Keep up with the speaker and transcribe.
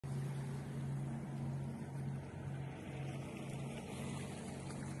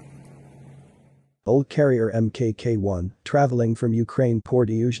Bulk carrier Mkk1, traveling from Ukraine port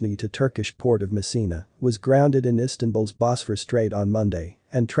Yzhnij to Turkish port of Mesina, was grounded in Istanbul's Bosphorus Strait on Monday,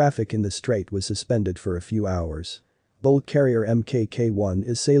 and traffic in the strait was suspended for a few hours. Bulk carrier Mkk1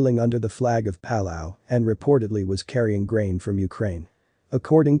 is sailing under the flag of Palau and reportedly was carrying grain from Ukraine.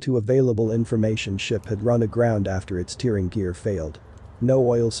 According to available information, ship had run aground after its steering gear failed. No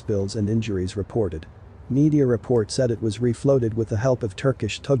oil spills and injuries reported. Media reports said it was refloated with the help of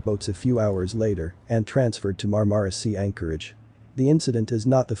Turkish tugboats a few hours later and transferred to Marmara Sea anchorage. The incident is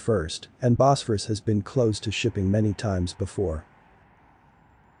not the first, and Bosphorus has been closed to shipping many times before.